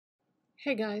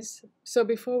Hey guys, so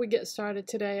before we get started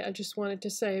today, I just wanted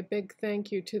to say a big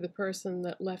thank you to the person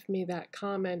that left me that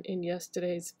comment in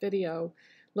yesterday's video,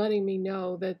 letting me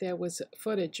know that there was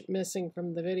footage missing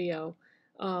from the video.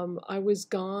 I was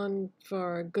gone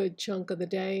for a good chunk of the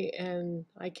day and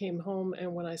I came home,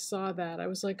 and when I saw that I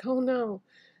was like, oh no.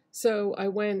 So I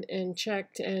went and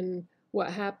checked, and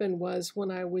what happened was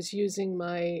when I was using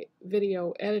my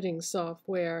video editing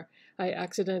software, I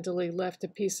accidentally left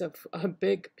a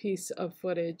big piece of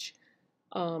footage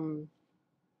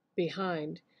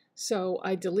behind. So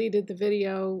I deleted the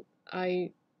video.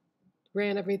 I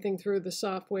ran everything through the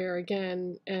software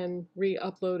again and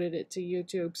re-uploaded it to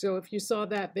YouTube. So if you saw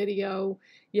that video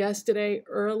yesterday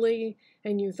early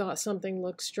and you thought something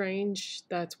looked strange,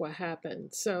 that's what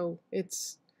happened. So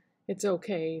it's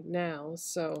okay now.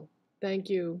 So thank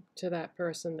you to that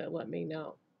person that let me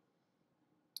know.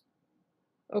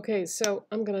 Okay, so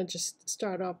I'm going to just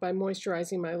start off by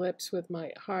moisturizing my lips with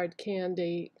my Hard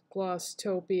Candy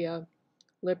Glosstopia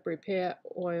Lip Repair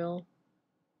Oil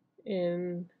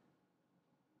in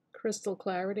Crystal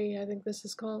Clarity, I think this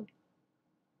is called.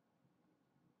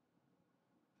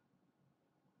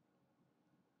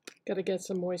 Got to get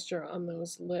some moisture on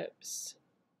those lips.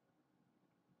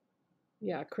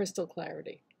 Yeah, Crystal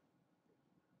Clarity.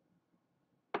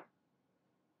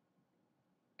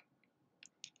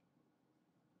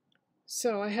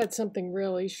 So I had something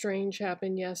really strange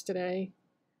happen yesterday,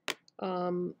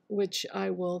 which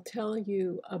I will tell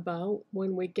you about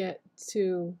when we get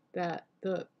to that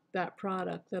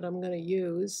product that I'm going to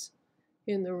use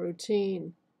in the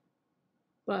routine.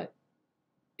 But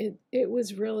it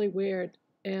was really weird,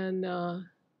 and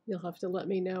you'll have to let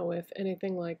me know if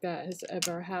anything like that has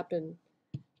ever happened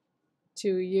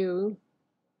to you.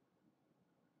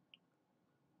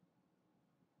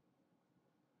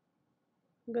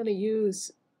 I'm going to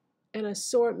use an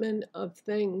assortment of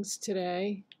things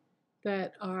today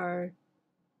that are,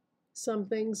 some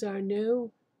things are new,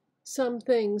 some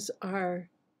things are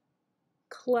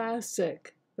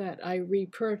classic that I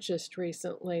repurchased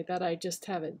recently that I just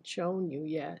haven't shown you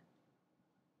yet.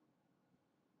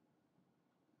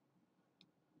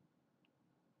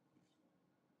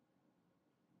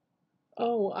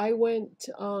 Oh, I went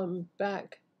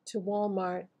back to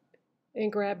Walmart and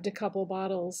grabbed a couple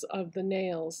bottles of the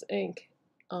Nails ink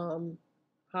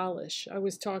polish. I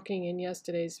was talking in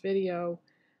yesterday's video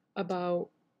about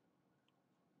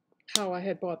how I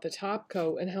had bought the top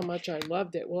coat and how much I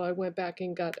loved it. Well, I went back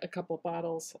and got a couple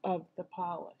bottles of the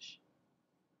polish.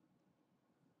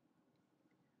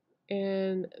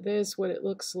 And there's what it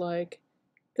looks like.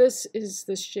 This is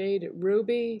the shade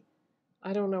Ruby.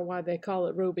 I don't know why they call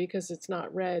it Ruby because it's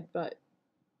not red, but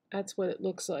that's what it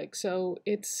looks like. So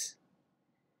it's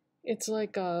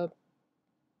like I'm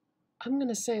going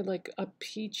to say like a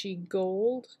peachy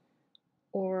gold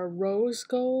or a rose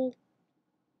gold,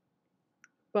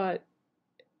 but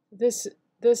this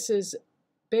is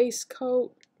base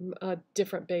coat, a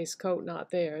different base coat, not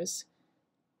theirs.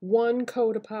 One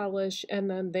coat of polish and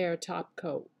then their top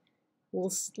coat.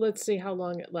 Let's see how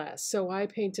long it lasts. So I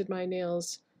painted my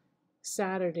nails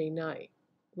Saturday night,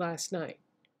 last night.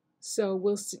 So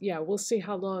we'll see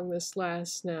how long this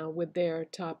lasts now with their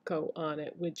top coat on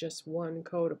it with just one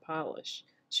coat of polish.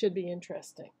 Should be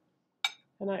interesting.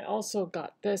 And I also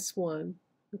got this one,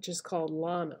 which is called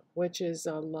Llama, which is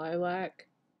a lilac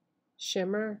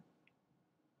shimmer.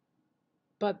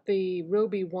 But the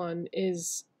ruby one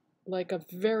is like a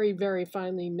very, very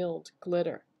finely milled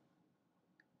glitter.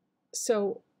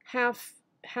 So half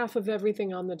of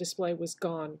everything on the display was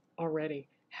gone already.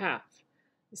 Half.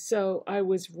 So I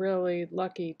was really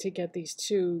lucky to get these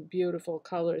two beautiful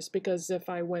colors, because if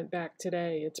I went back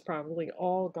today, it's probably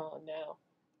all gone now.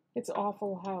 It's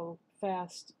awful how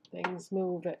fast things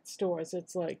move at stores.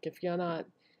 It's like if you're not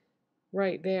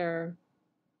right there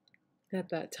at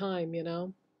that time, you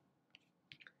know.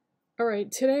 All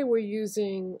right, today we're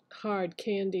using Hard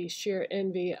Candy Sheer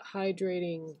Envy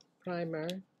Hydrating Primer.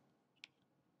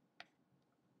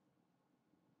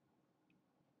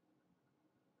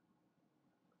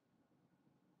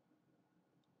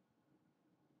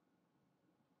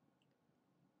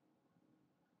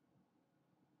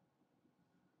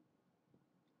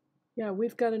 Yeah,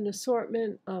 we've got an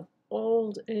assortment of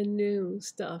old and new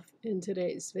stuff in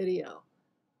today's video.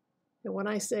 And when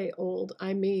I say old,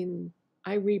 I mean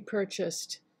I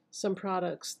repurchased some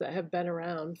products that have been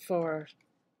around for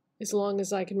as long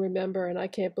as I can remember, and I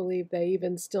can't believe they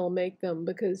even still make them,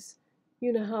 because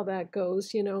you know how that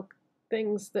goes, you know,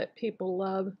 things that people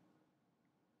love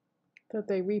that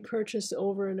they repurchase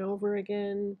over and over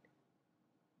again.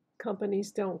 Companies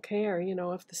don't care, you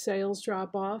know, if the sales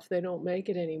drop off, they don't make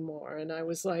it anymore. And I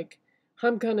was like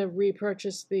I'm gonna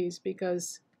repurchase these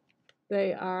because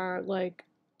they are like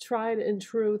tried and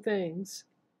true things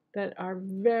that are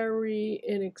very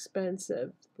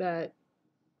inexpensive, that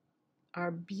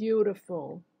are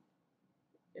beautiful.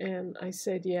 And I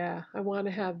said, yeah, I want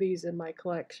to have these in my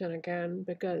collection again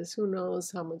because who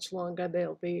knows how much longer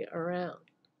they'll be around.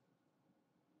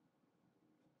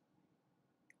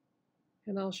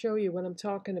 And I'll show you what I'm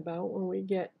talking about when we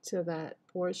get to that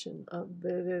portion of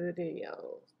the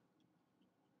video.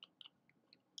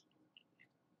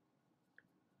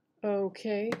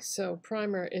 Okay, so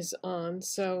primer is on.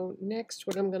 So next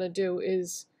what I'm going to do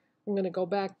is I'm going to go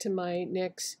back to my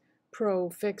NYX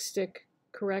Pro Fix Stick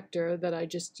corrector that I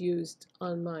just used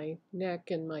on my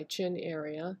neck and my chin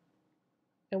area.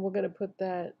 And we're going to put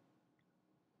that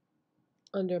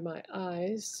under my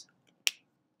eyes.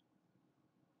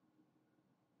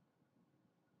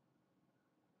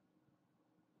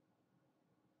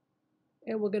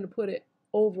 And we're going to put it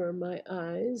over my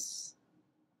eyes.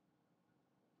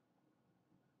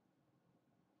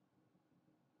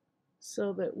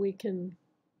 So that we can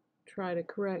try to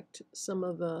correct some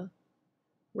of the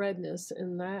redness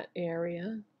in that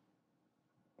area.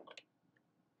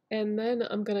 And then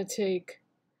I'm going to take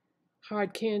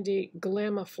Hard Candy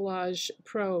Glamoflauge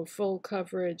Pro Full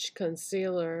Coverage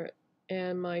Concealer,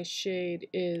 and my shade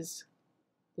is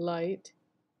Light.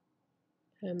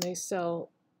 And they sell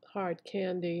Hard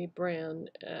Candy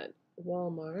brand at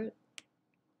Walmart.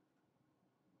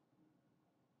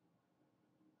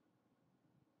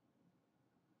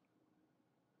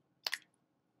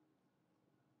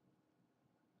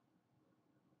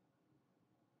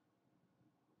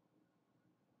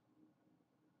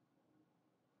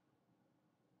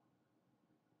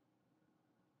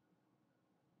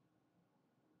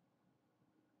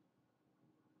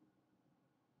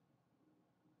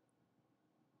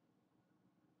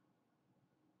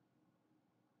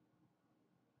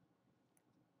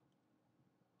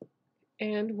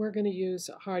 And we're going to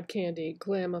use Hard Candy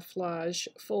Glamoflauge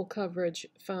Full Coverage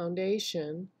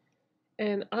Foundation.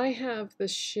 And I have the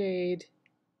shade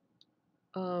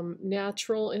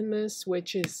Natural in this,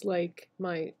 which is like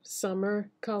my summer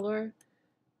color.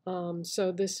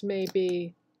 So this may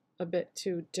be a bit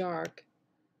too dark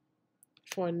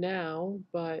for now,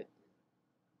 but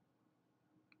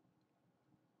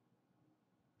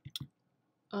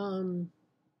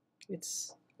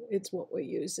it's what we're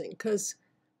using. Because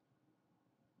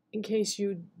in case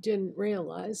you didn't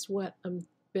realize, what I've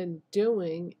been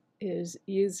doing is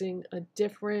using a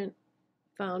different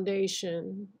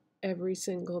foundation every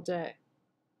single day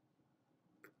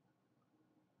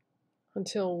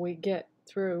until we get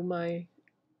through my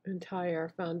entire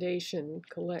foundation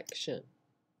collection.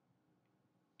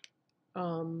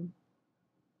 I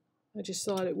just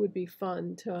thought it would be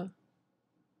fun to,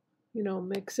 you know,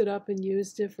 mix it up and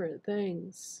use different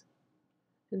things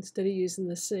instead of using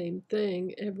the same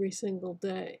thing every single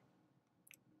day.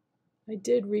 I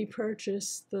did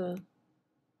repurchase the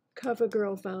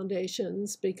CoverGirl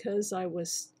foundations because I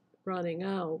was running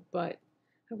out, but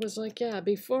I was like, yeah,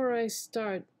 before I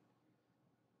start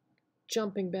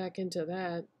jumping back into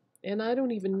that, and I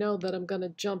don't even know that I'm going to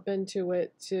jump into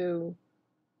it to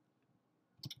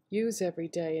use every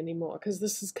day anymore, because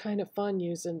this is kind of fun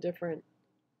using different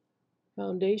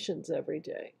foundations every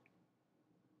day.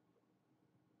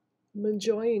 I'm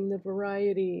enjoying the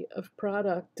variety of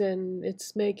product, and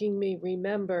it's making me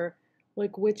remember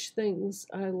like which things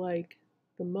I like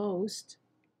the most.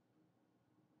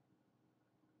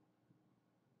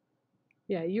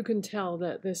 Yeah, you can tell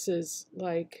that this is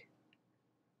like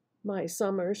my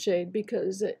summer shade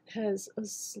because it has a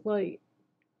slight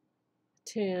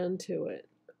tan to it.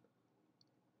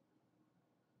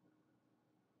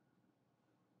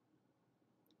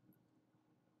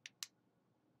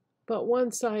 But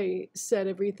once I set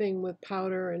everything with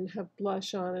powder and have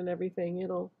blush on and everything,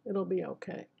 it'll be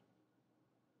okay.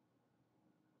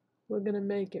 We're gonna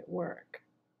make it work.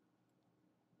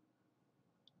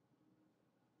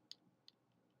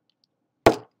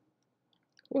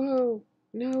 Whoa,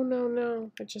 no, no,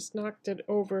 no. I just knocked it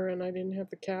over and I didn't have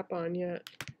the cap on yet.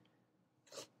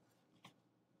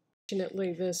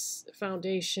 Fortunately, this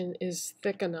foundation is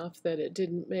thick enough that it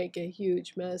didn't make a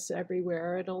huge mess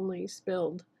everywhere. It only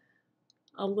spilled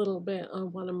a little bit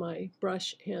on one of my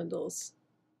brush handles.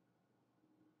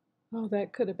 Oh,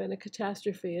 that could have been a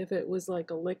catastrophe if it was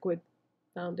like a liquid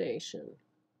foundation.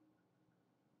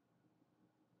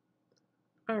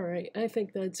 Alright, I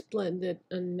think that's blended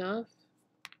enough.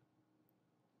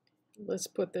 Let's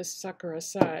put this sucker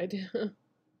aside.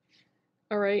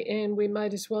 Alright, and we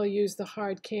might as well use the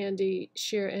Hard Candy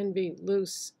Sheer Envy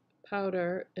Loose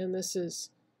Powder, and this is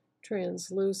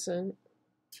translucent.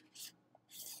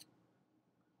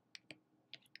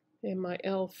 and my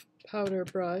e.l.f. powder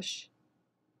brush.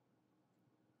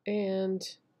 And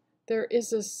there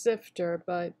is a sifter,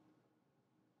 but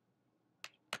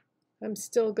I'm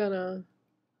still gonna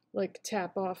like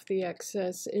tap off the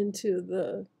excess into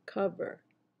the cover.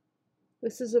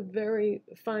 This is a very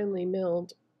finely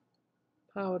milled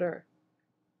powder,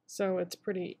 so it's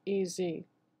pretty easy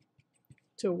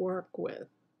to work with.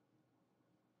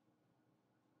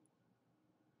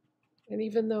 And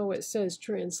even though it says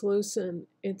translucent,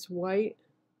 it's white,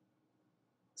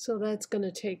 so that's going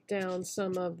to take down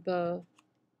some of the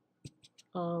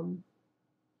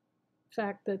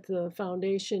fact that the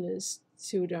foundation is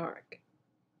too dark.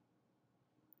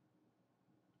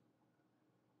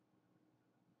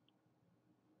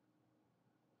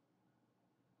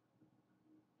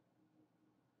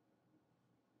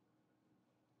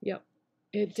 Yep,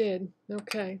 it did.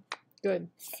 Okay, good.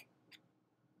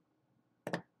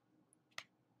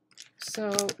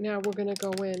 So now we're going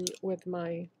to go in with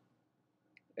my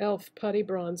e.l.f. putty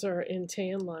bronzer in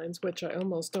tan lines, which I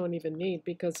almost don't even need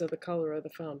because of the color of the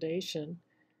foundation.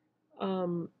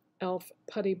 e.l.f.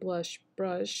 putty blush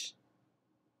brush.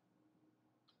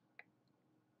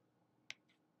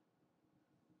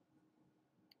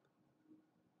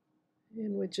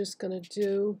 And we're just going to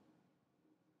do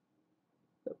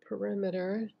the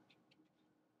perimeter.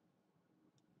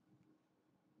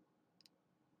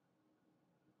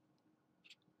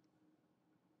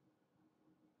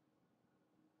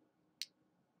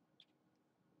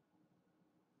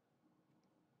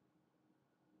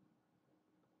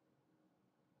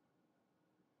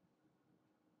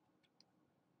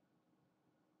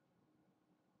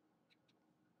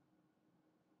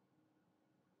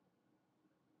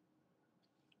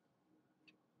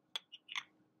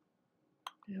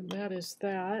 And that is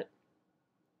that.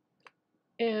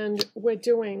 And we're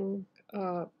doing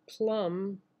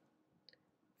Plum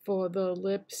for the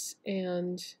lips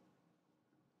and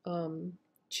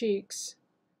cheeks.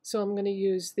 So I'm going to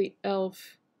use the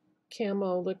e.l.f.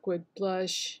 Camo Liquid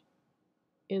Blush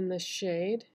in the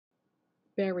shade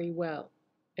Berry Well.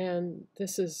 And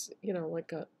this is, you know,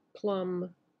 like a plum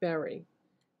berry.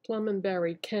 Plum and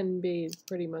berry can be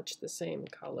pretty much the same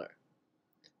color.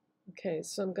 Okay,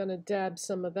 so I'm going to dab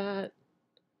some of that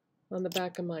on the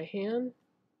back of my hand.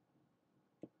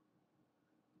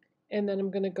 And then I'm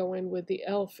going to go in with the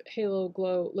e.l.f. Halo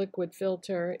Glow Liquid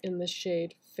Filter in the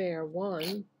shade Fair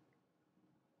 1.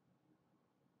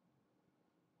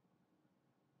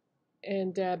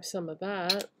 And dab some of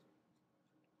that.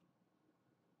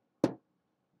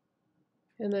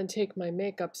 And then take my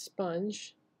makeup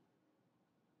sponge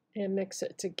and mix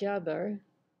it together.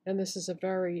 And this is a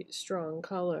very strong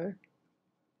color.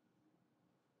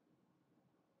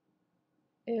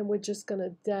 And we're just going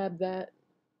to dab that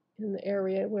in the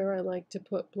area where I like to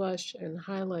put blush and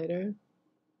highlighter.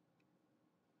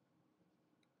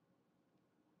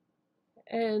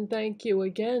 And thank you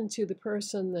again to the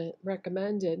person that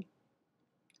recommended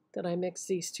that I mix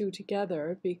these two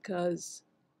together, because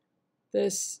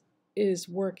this is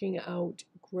working out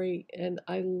great and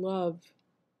I love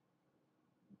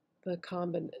the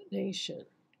combination.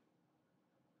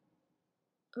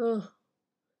 Oh,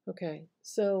 okay,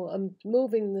 so I'm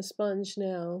moving the sponge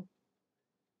now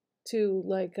to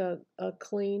like a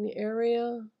clean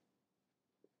area.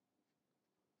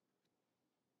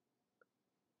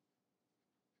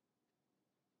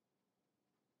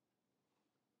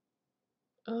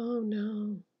 Oh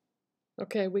no.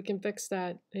 Okay, we can fix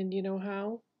that. And you know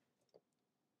how?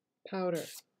 Powder.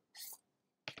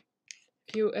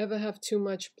 If you ever have too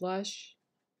much blush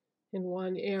in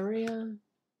one area,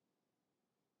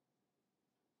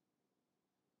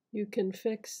 you can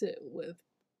fix it with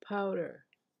powder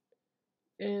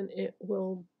and it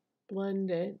will blend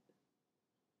it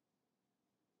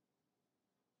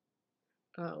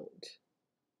out.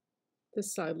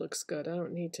 This side looks good. I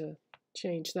don't need to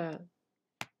change that.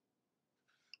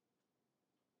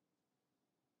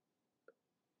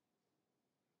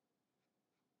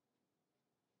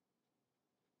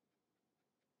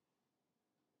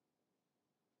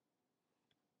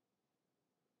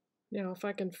 Now, if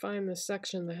I can find the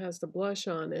section that has the blush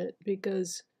on it,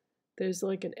 because there's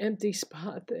like an empty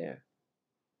spot there.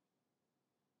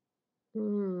 I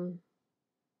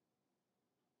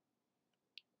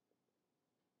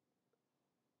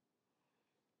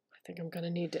think I'm going to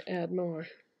need to add more.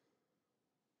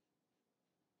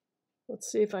 Let's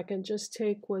see if I can just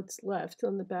take what's left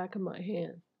on the back of my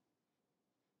hand.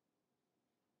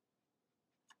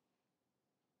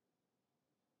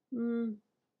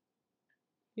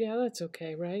 Yeah, that's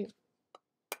okay, right?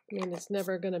 I mean, it's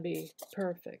never going to be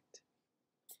perfect.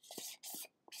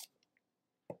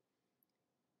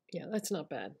 Yeah, that's not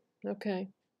bad. Okay.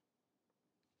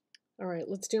 All right,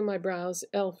 let's do my brows.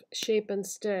 e.l.f. Shape and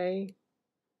Stay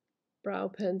brow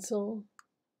pencil.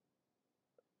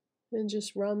 And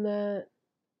just run that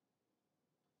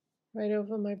right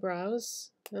over my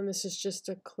brows. And this is just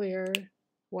a clear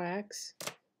wax.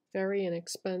 Very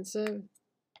inexpensive.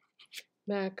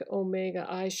 MAC Omega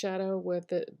eyeshadow with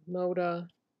the Moda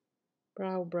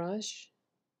brow brush.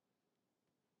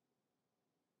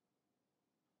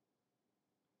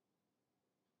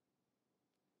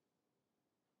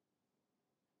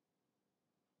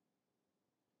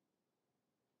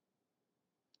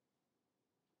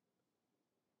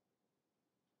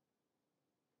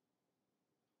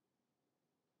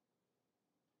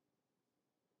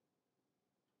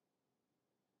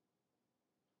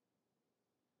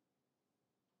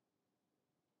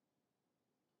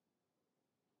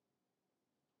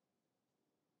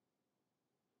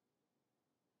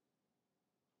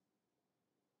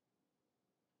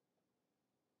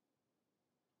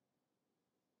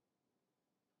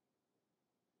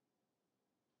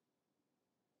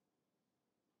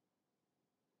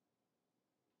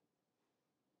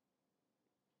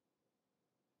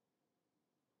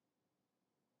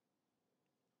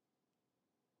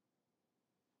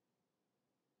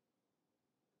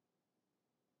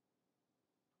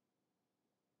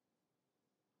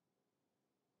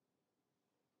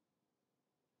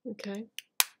 Okay.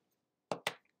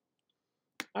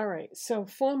 All right, so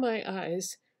for my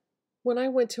eyes, when I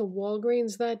went to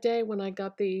Walgreens that day, when I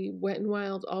got the Wet n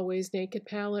Wild Always Naked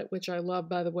palette, which I love,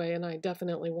 by the way, and I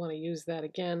definitely want to use that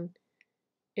again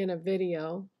in a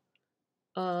video.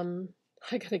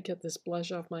 I gotta get this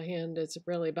blush off my hand. It's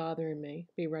really bothering me.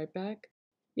 Be right back.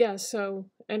 Yeah, so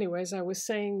anyways, I was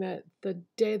saying that the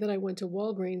day that I went to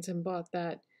Walgreens and bought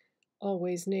that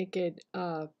Always Naked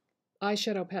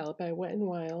eyeshadow palette by Wet n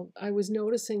Wild, I was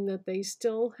noticing that they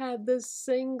still had the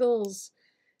singles.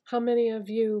 How many of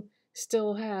you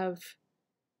still have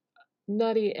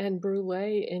Nutty and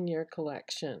Brûlée in your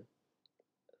collection?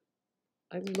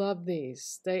 I love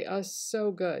these. They are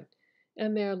so good.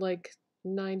 And they're like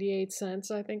 98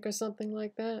 cents, I think, or something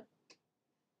like that.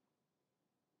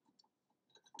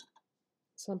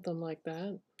 Something like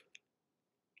that.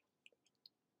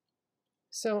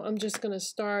 So I'm just going to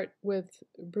start with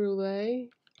Brûlée.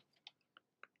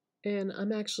 And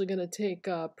I'm actually going to take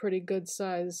a pretty good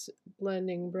size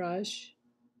blending brush.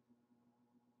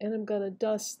 And I'm going to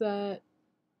dust that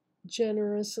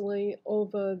generously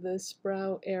over this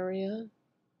brow area,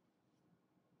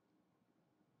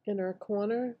 inner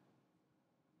corner.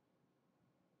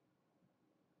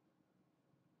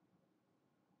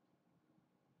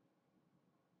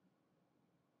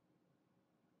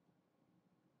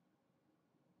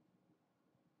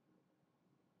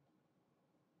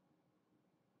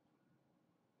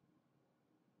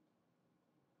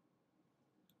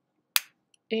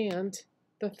 And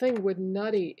the thing with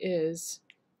Nutty is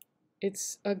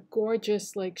it's a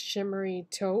gorgeous, like, shimmery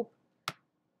taupe,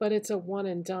 but it's a one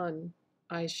and done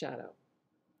eyeshadow.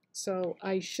 So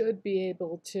I should be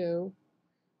able to,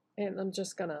 and I'm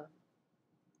just gonna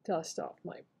dust off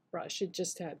my brush. It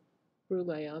just had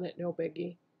Brûlée on it, no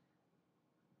biggie.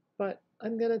 But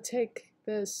I'm gonna take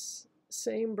this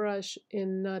same brush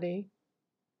in Nutty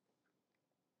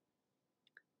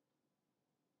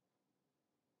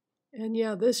and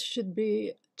yeah, this should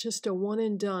be just a one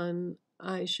and done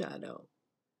eyeshadow.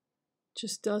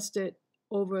 Just dust it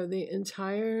over the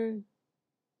entire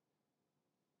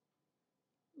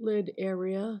lid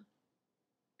area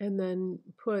and then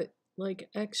put like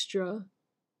extra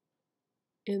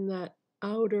in that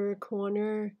outer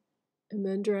corner and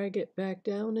then drag it back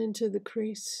down into the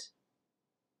crease.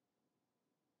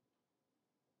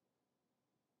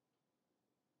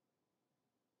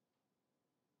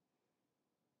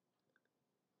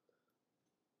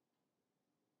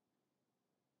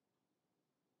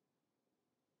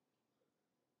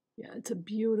 Yeah, it's a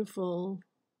beautiful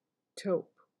taupe.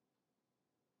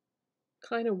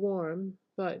 Kind of warm,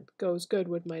 but goes good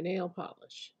with my nail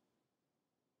polish.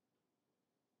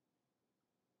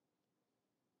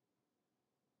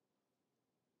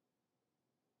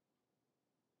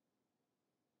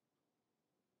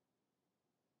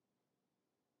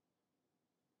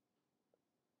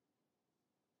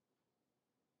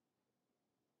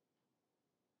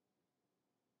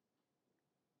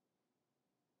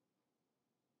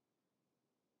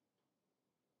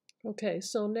 Okay,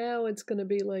 so now it's going to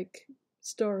be like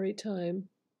story time.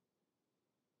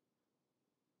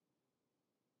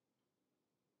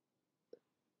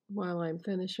 While I'm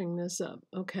finishing this up.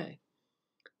 Okay,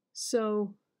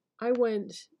 so I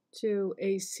went to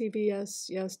a CVS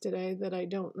yesterday that I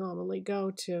don't normally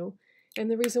go to, And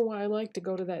the reason why I like to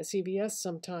go to that CVS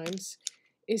sometimes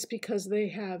is because they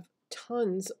have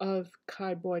tons of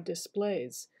cardboard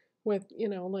displays with, you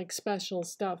know, like special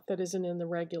stuff that isn't in the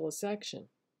regular section.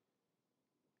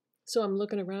 So I'm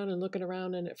looking around,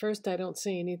 and at first I don't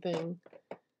see anything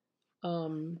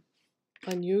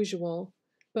unusual,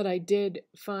 but I did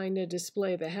find a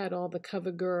display that had all the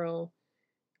CoverGirl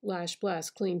Lash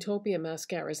Blast Cleantopia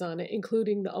mascaras on it,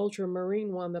 including the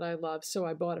ultramarine one that I love, so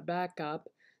I bought a backup.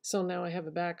 So now I have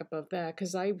a backup of that,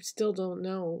 because I still don't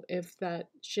know if that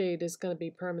shade is going to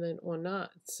be permanent or not.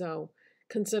 So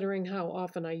considering how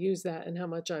often I use that and how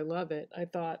much I love it, I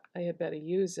thought I had better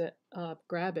use it,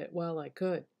 grab it while I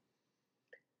could.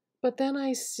 But then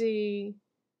I see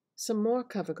some more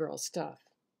CoverGirl stuff.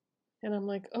 And I'm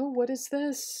like, oh, what is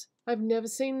this? I've never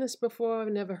seen this before.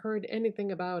 I've never heard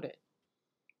anything about it.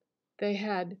 They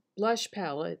had blush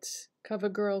palettes,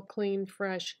 CoverGirl Clean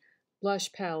Fresh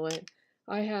Blush Palette.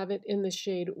 I have it in the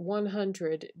shade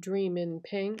 100 Dream in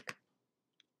Pink.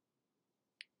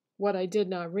 What I did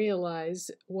not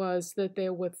realize was that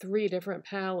there were 3 different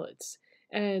palettes.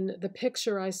 And the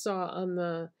picture I saw on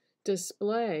the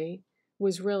display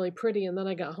was really pretty. And then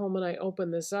I got home and I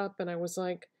opened this up and I was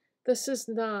like, this is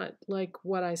not like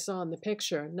what I saw in the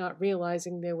picture, not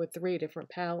realizing there were 3 different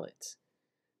palettes.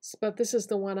 But this is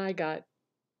the one I got.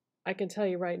 I can tell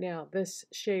you right now, this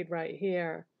shade right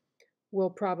here will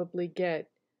probably get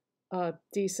a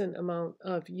decent amount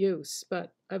of use,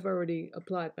 but I've already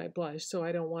applied my blush, so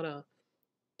I don't want to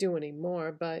do any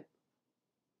more, but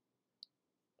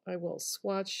I will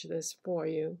swatch this for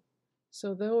you.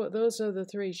 So those are the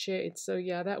 3 shades. So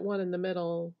yeah, that one in the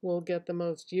middle will get the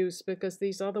most use because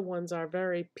these other ones are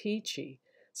very peachy.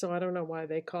 So I don't know why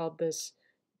they called this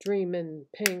Dream in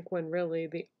Pink when really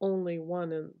the only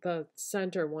one, in the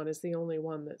center one is the only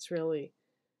one that's really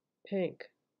pink.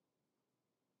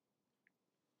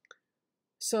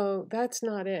 So that's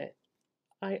not it.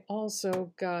 I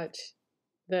also got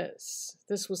this.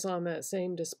 This was on that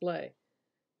same display.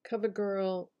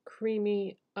 CoverGirl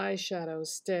Creamy Eyeshadow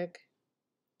Stick.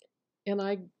 And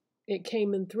it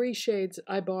came in 3 shades.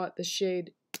 I bought the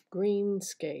shade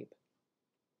Greenscape.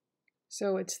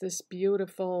 So it's this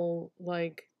beautiful,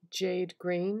 like, jade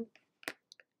green.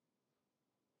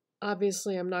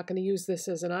 Obviously, I'm not going to use this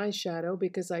as an eyeshadow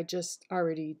because I just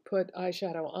already put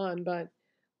eyeshadow on, but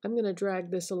I'm going to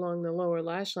drag this along the lower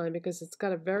lash line because it's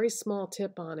got a very small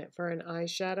tip on it for an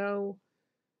eyeshadow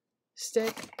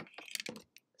stick.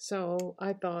 So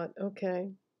I thought,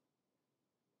 okay,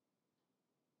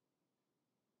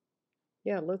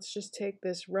 yeah, let's just take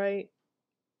this right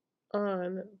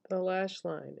on the lash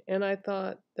line. And I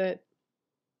thought that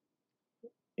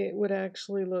it would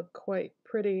actually look quite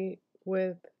pretty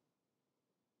with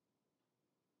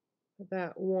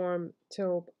that warm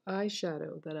taupe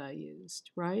eyeshadow that I used,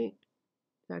 right?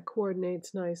 That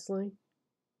coordinates nicely.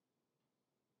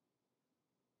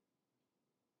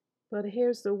 But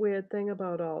here's the weird thing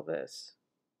about all this.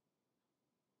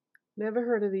 Never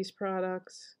heard of these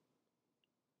products.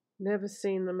 Never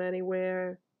seen them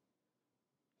anywhere.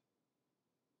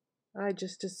 I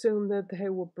just assumed that they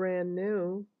were brand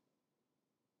new.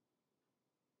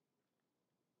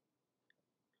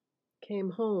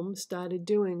 Came home, started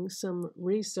doing some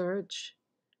research,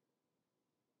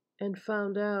 and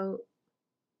found out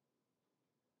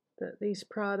that these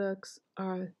products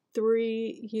are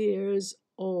 3 years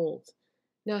old.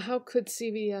 Now, how could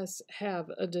CVS have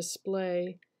a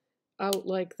display out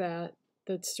like that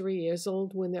that's 3 years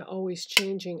old when they're always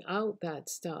changing out that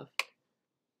stuff?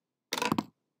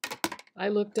 I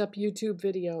looked up YouTube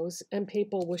videos and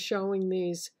people were showing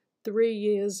these 3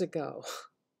 years ago.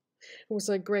 It was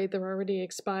like, great, they're already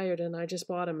expired, and I just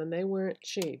bought them, and they weren't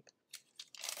cheap.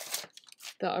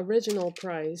 The original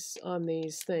price on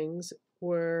these things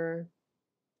were,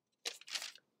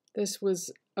 this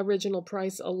was original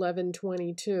price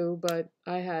 $11.22, but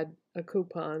I had a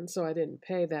coupon, so I didn't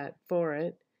pay that for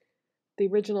it. The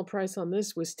original price on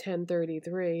this was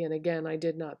 $10.33, and again, I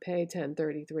did not pay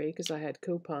 $10.33 because I had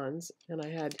coupons, and I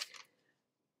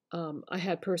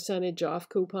had percentage off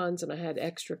coupons, and I had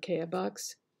extra care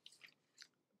bucks.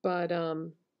 But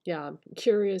yeah, I'm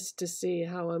curious to see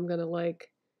how I'm gonna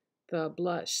like the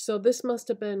blush. So this must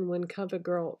have been when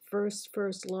CoverGirl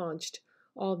first launched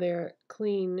all their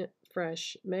clean,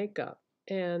 fresh makeup,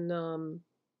 and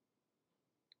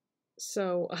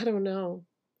so I don't know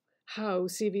how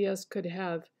CVS could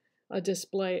have a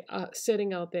display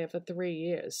sitting out there for 3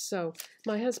 years. So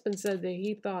my husband said that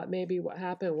he thought maybe what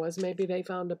happened was maybe they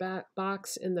found a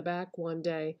box in the back one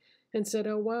day and said,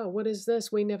 oh wow, what is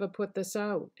this? We never put this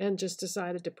out, and just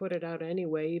decided to put it out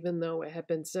anyway, even though it had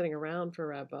been sitting around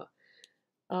forever.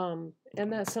 And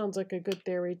that sounds like a good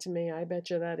theory to me. I bet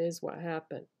you that is what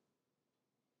happened.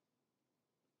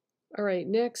 All right,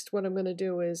 next what I'm going to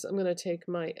do is I'm going to take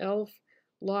my e.l.f.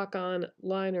 Lock-On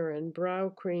Liner and Brow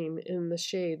Cream in the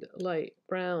shade Light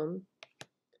Brown,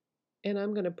 and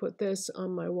I'm going to put this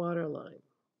on my waterline.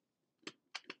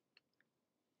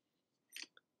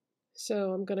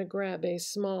 So I'm going to grab a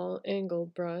small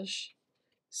angled brush.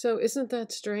 So isn't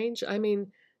that strange? I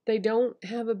mean, they don't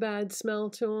have a bad smell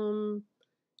to them,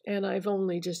 and I've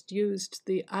only just used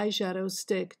the eyeshadow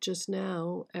stick just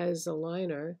now as a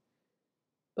liner.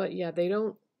 But yeah, they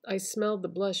don't, I smelled the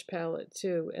blush palette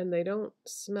too, and they don't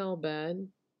smell bad.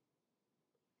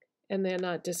 And they're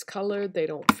not discolored, they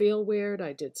don't feel weird.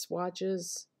 I did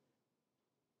swatches.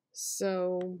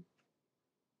 So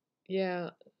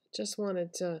yeah, just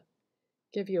wanted to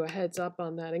give you a heads up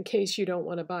on that in case you don't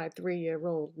want to buy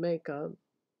 3-year-old makeup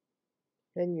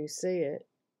and you see it.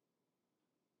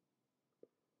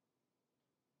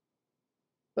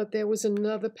 But there was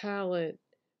another palette,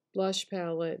 blush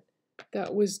palette,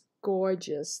 that was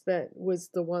gorgeous. That was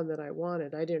the one that I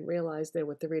wanted. I didn't realize there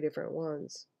were 3 different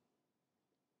ones.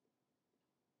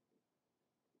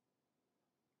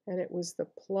 And it was the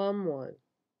Plum one.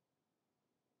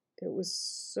 It was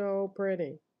so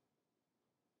pretty.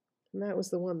 And that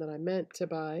was the one that I meant to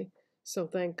buy. So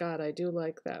thank God I do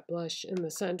like that blush in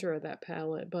the center of that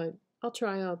palette. But I'll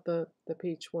try out the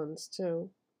peach ones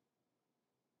too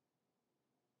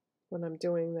when I'm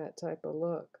doing that type of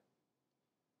look.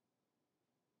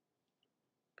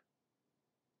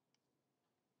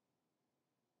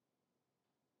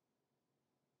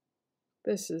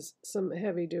 This is some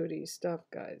heavy-duty stuff,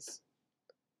 guys.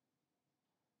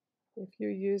 If you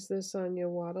use this on your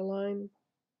waterline,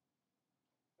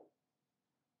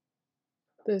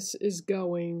 this is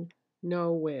going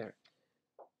nowhere.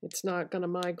 It's not going to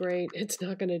migrate. It's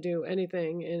not going to do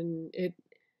anything, and it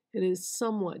is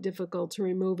somewhat difficult to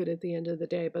remove it at the end of the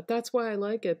day. But that's why I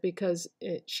like it, because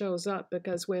it shows up.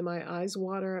 Because where my eyes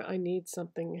water, I need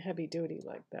something heavy-duty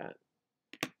like that.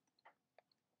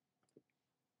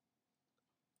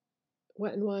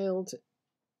 Wet n Wild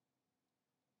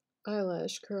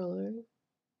eyelash curler.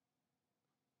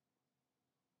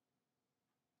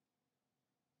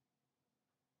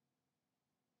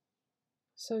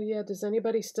 So yeah, does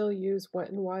anybody still use Wet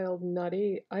n Wild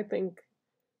Nutty? I think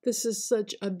this is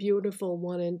such a beautiful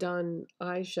one and done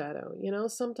eyeshadow. You know,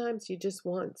 sometimes you just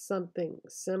want something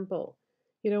simple.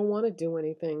 You don't want to do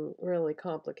anything really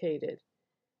complicated.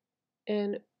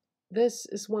 And this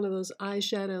is one of those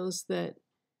eyeshadows that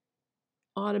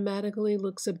automatically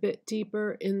looks a bit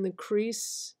deeper in the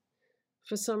crease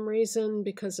for some reason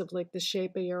because of like the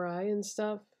shape of your eye and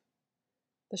stuff.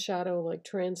 The shadow like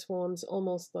transforms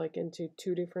almost like into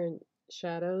 2 different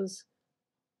shadows.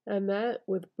 And that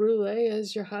with Brûlée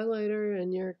as your highlighter,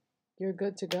 and you're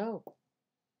good to go.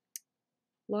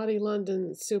 Lottie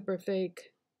London Superfake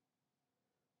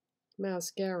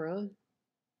mascara.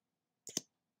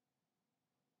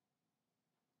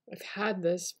 I've had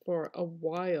this for a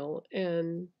while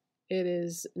and it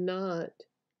is not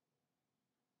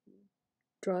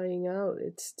drying out.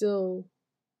 It's still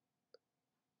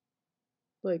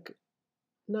like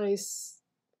nice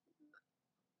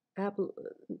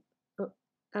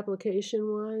application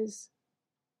wise.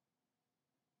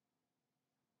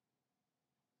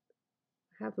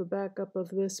 I have a backup of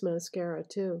this mascara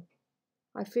too.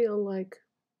 I feel like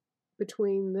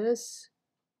between this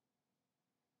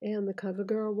and the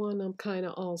CoverGirl one, I'm kind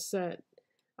of all set.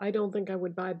 I don't think I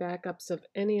would buy backups of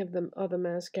any of the other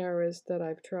mascaras that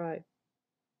I've tried.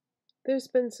 There's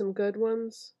been some good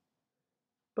ones,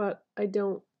 but I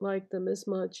don't like them as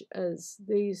much as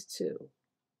these two.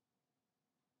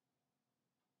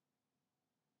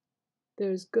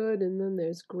 There's good and then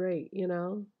there's great, you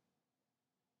know?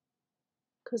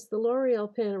 Because the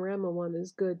L'Oreal Panorama one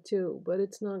is good too, but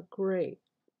it's not great.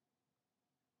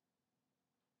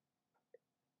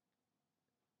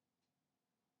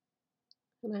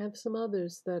 And I have some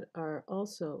others that are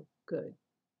also good.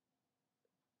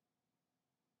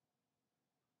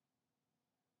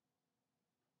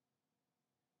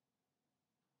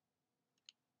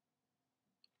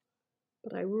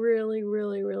 But I really,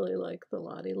 really, really like the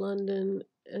Lottie London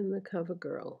and the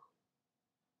CoverGirl.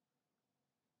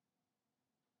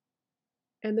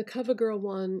 And the CoverGirl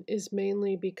one is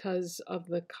mainly because of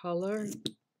the color.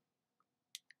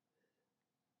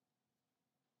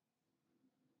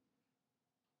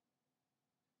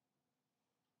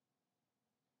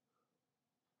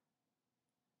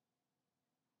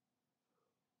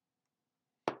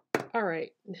 All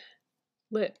right,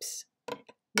 lips.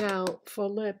 Now for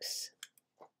lips,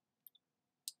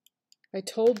 I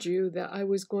told you that I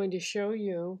was going to show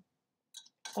you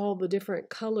all the different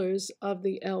colors of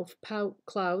the e.l.f. Pout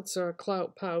Clouts, or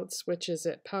Clout Pouts, which is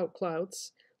it, Pout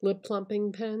Clouts, lip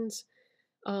plumping pens,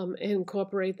 and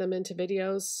incorporate them into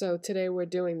videos. So today we're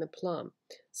doing the Plum.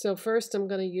 So first I'm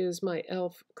going to use my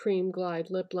e.l.f. Cream Glide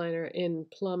Lip Liner in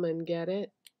Plum and Get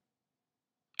It.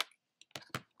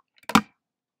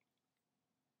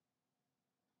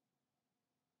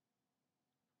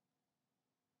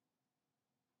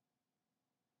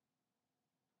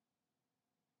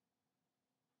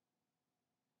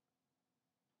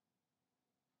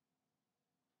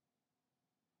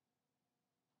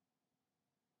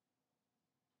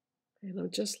 And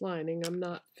I'm just lining, I'm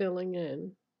not filling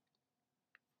in.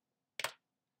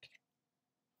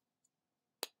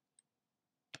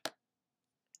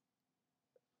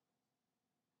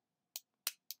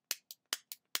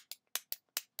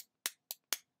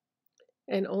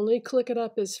 And only click it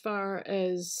up as far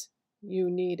as you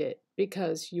need it,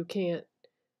 because you can't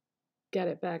get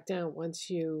it back down once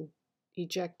you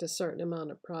eject a certain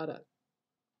amount of product.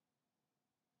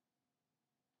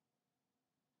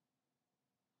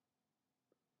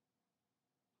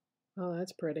 Oh,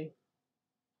 that's pretty.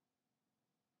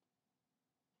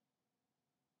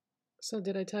 So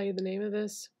did I tell you the name of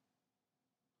this?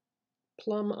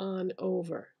 Plum on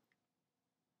Over.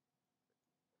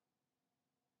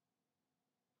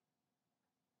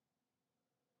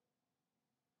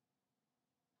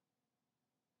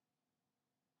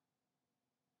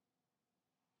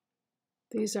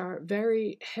 These are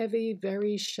very heavy,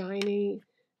 very shiny,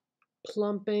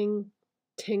 plumping,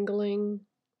 tingling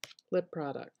lip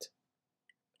product.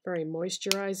 Very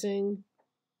moisturizing,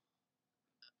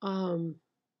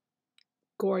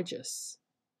 gorgeous.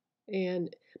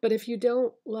 But if you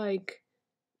don't like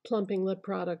plumping lip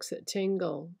products that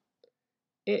tingle,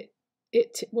 it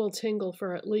will tingle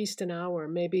for at least an hour,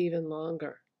 maybe even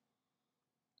longer.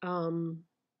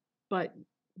 But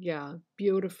yeah,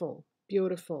 beautiful,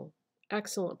 beautiful,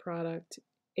 excellent product.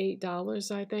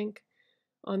 $8, I think,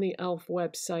 on the e.l.f.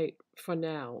 website for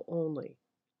now only.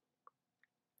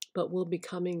 But will be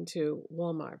coming to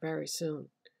Walmart very soon.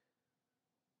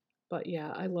 But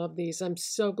yeah, I love these. I'm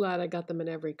so glad I got them in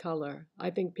every color. I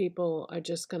think people are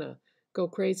just going to go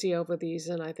crazy over these,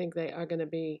 and I think they are going to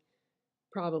be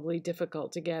probably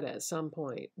difficult to get at some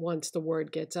point once the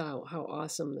word gets out how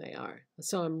awesome they are.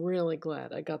 So I'm really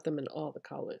glad I got them in all the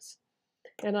colors.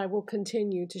 And I will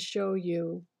continue to show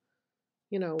you,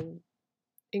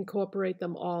 incorporate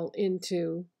them all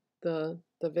into the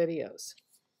videos.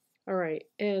 All right,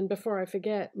 and before I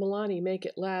forget, Milani Make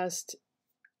It Last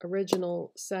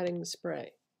Original Setting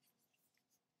Spray.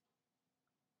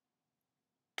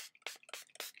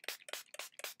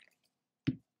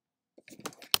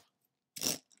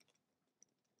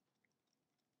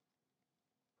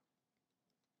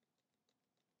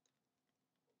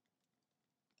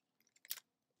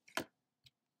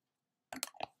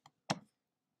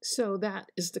 So that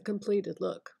is the completed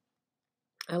look.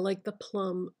 I like the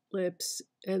plum lips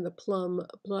and the plum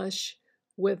blush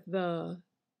with the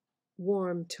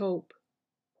warm taupe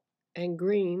and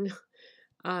green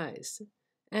eyes.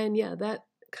 And yeah, that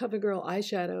CoverGirl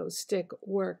eyeshadow stick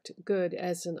worked good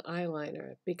as an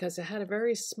eyeliner because it had a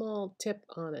very small tip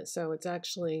on it. So it's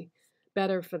actually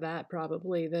better for that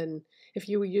probably than if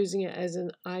you were using it as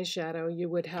an eyeshadow. You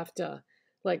would have to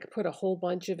like put a whole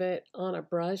bunch of it on a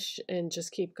brush and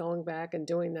just keep going back and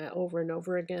doing that over and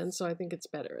over again. So I think it's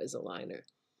better as a liner.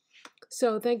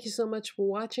 So thank you so much for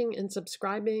watching and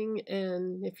subscribing.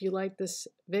 And if you like this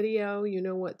video, you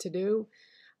know what to do.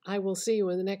 I will see you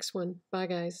in the next one. Bye,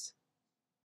 guys.